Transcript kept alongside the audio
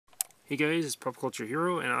Hey guys, it's Pop Culture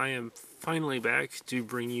Hero, and I am finally back to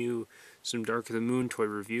bring you some Dark of the Moon toy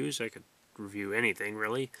reviews. I could review anything,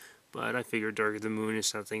 really, but I figured Dark of the Moon is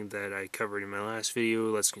something that I covered in my last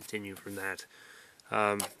video. Let's continue from that.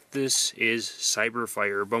 This is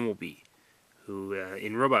Cyberfire Bumblebee, who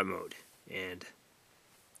in robot mode, and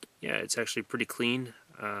yeah, it's actually pretty clean.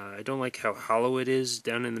 I don't like how hollow it is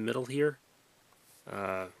down in the middle here.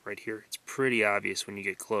 Right here, it's pretty obvious when you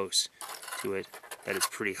get close to it that it's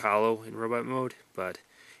pretty hollow in robot mode, but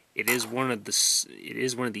it is one of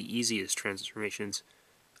the easiest transformations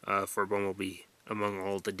for Bumblebee among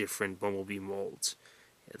all the different Bumblebee molds.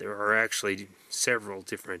 There are actually several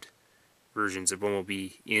different versions of Bumblebee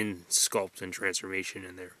in sculpt and transformation,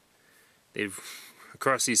 and they've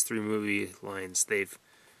across these three movie lines they've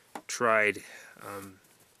tried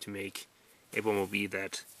to make a Bumblebee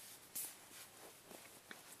that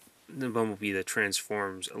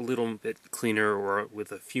transforms a little bit cleaner or with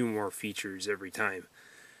a few more features every time.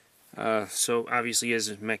 So obviously he has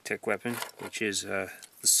a mech tech weapon, which is the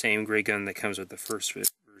same gray gun that comes with the first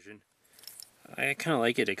version. I kind of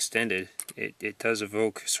like it extended. It does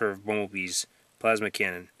evoke sort of Bumblebee's plasma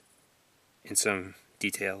cannon in some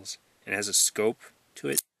details, and has a scope to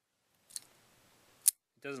it.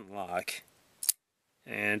 It doesn't lock,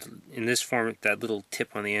 and in this form that little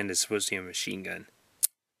tip on the end is supposed to be a machine gun.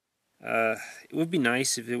 It would be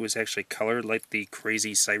nice if it was actually colored like the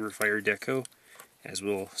crazy Cyberfire deco, as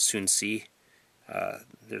we'll soon see.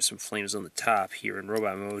 There's some flames on the top here in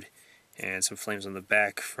robot mode, and some flames on the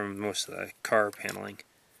back from most of the car paneling.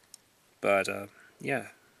 But yeah,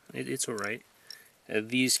 it's alright.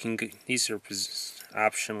 These are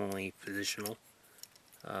optionally positional.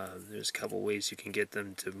 There's a couple ways you can get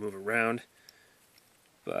them to move around,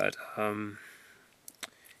 but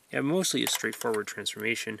yeah, mostly a straightforward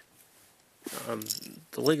transformation.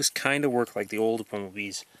 The legs kind of work like the old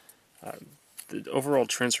Bumblebees. The overall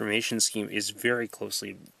transformation scheme is very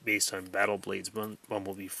closely based on Battle Blade's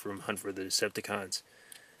Bumblebee from Hunt for the Decepticons.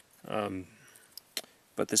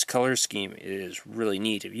 But this color scheme is really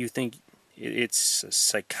neat. If you think it's a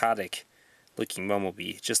psychotic looking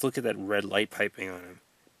Bumblebee, just look at that red light piping on him.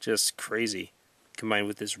 Just crazy. Combined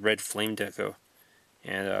with this red flame deco.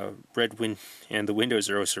 And and the windows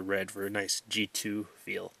are also red for a nice G2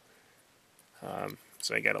 feel.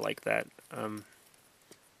 So I gotta like that.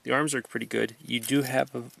 The arms are pretty good. You do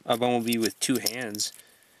have a Bumblebee with two hands,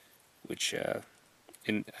 which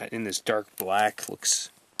in this dark black looks,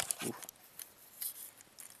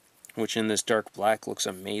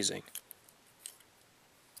 amazing.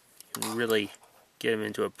 You can really get him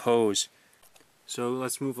into a pose. So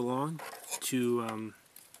let's move along to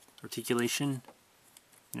articulation.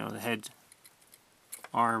 You know, the head,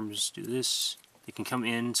 arms do this. They can come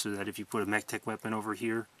in so that if you put a mech tech weapon over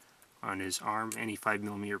here on his arm, any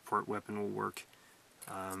 5mm port weapon will work.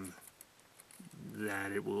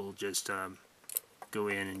 That it will just go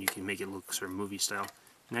in and you can make it look sort of movie style.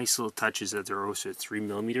 Nice little touch is that there are also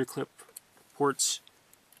 3mm clip ports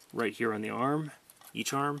right here on the arm,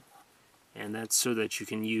 each arm, and that's so that you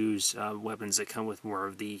can use weapons that come with more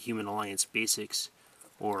of the Human Alliance basics,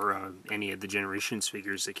 or any of the Generations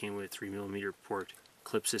figures that came with 3mm port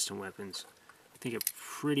clip system weapons. I think it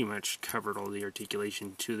pretty much covered all the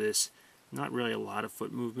articulation to this. Not really a lot of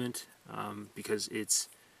foot movement, because it's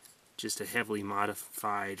just a heavily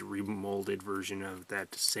modified, remolded version of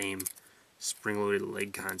that same spring-loaded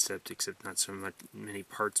leg concept, except not so many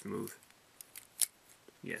parts move.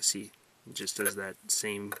 Yeah, see, it just does that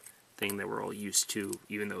same thing that we're all used to,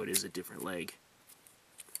 even though it is a different leg.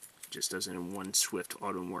 It just does it in one swift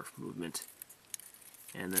automorph movement.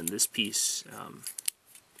 And then this piece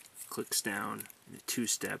clicks down in a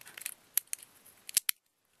two-step.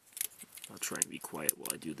 I'll try and be quiet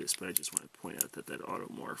while I do this, but I just want to point out that that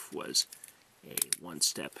automorph was a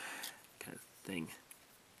one-step kind of thing.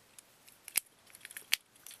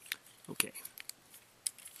 Okay.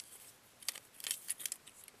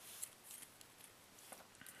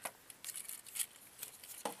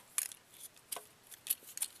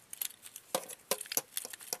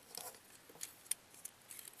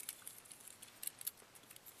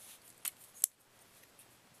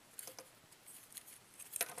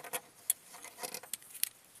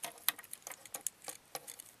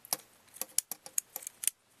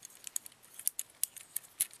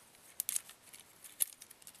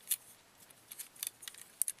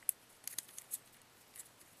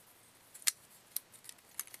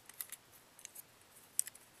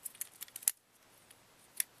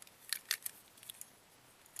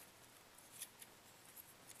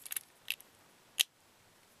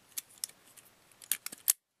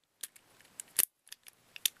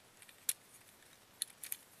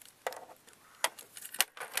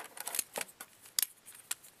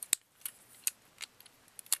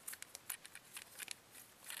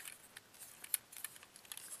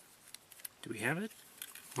 have it,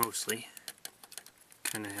 mostly.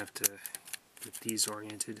 Kind of have to get these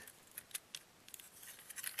oriented.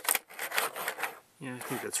 Yeah, I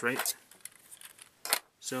think that's right.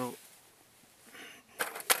 So,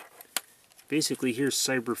 basically here's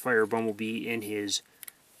Cyberfire Bumblebee in his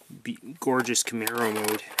gorgeous Camaro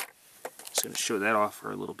mode. Just going to show that off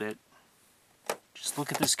for a little bit. Just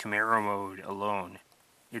look at this Camaro mode alone.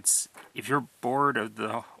 It's, if you're bored of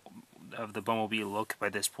the Bumblebee look by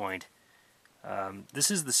this point,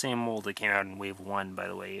 this is the same mold that came out in Wave 1, by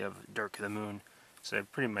the way, of Dark of the Moon. So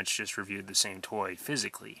I've pretty much just reviewed the same toy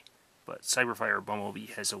physically. But Cyberfire Bumblebee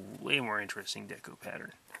has a way more interesting deco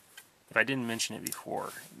pattern. If I didn't mention it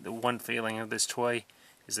before, the one failing of this toy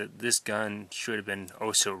is that this gun should have been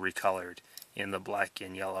also recolored in the black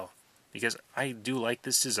and yellow. Because I do like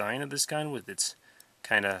this design of this gun with its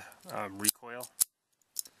kind of recoil.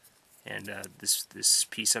 And this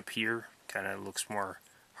piece up here kind of looks more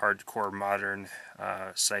hardcore modern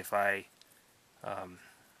sci-fi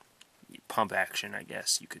pump action, I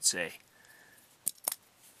guess you could say.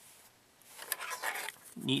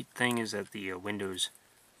 Neat thing is that the windows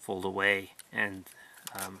fold away, and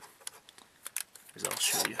as I'll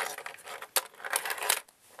show you,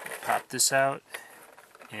 pop this out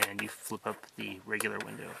and you flip up the regular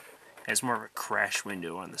window. It has more of a crash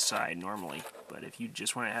window on the side normally, but if you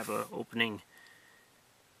just want to have an opening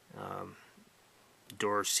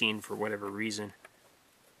door scene for whatever reason,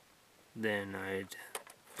 then it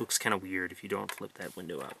looks kind of weird if you don't flip that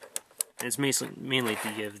window up. And it's mainly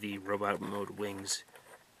to give the robot mode wings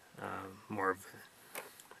more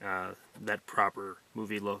of that proper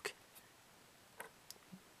movie look.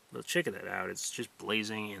 But check that out. It's just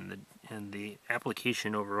blazing, and the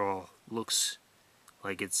application overall looks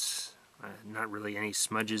like it's not really any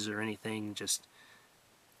smudges or anything. Just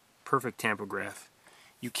perfect tampograph.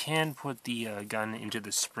 You can put the gun into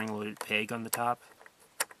the spring-loaded peg on the top,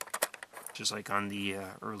 just like on the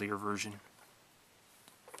earlier version.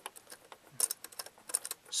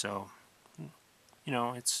 So, you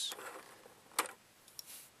know, it's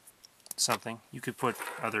something. You could put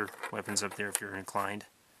other weapons up there if you're inclined.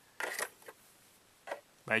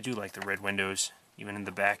 But I do like the red windows. Even in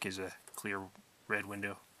the back is a clear red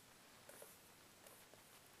window.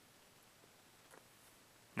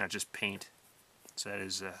 Not just paint. So that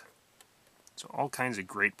is so all kinds of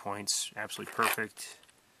great points. Absolutely perfect.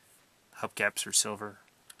 Hubcaps are silver.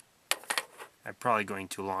 I'm probably going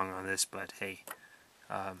too long on this, but hey,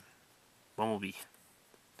 Bumblebee.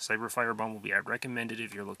 Cyberfire Bumblebee. I'd recommend it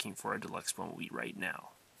if you're looking for a deluxe Bumblebee right now.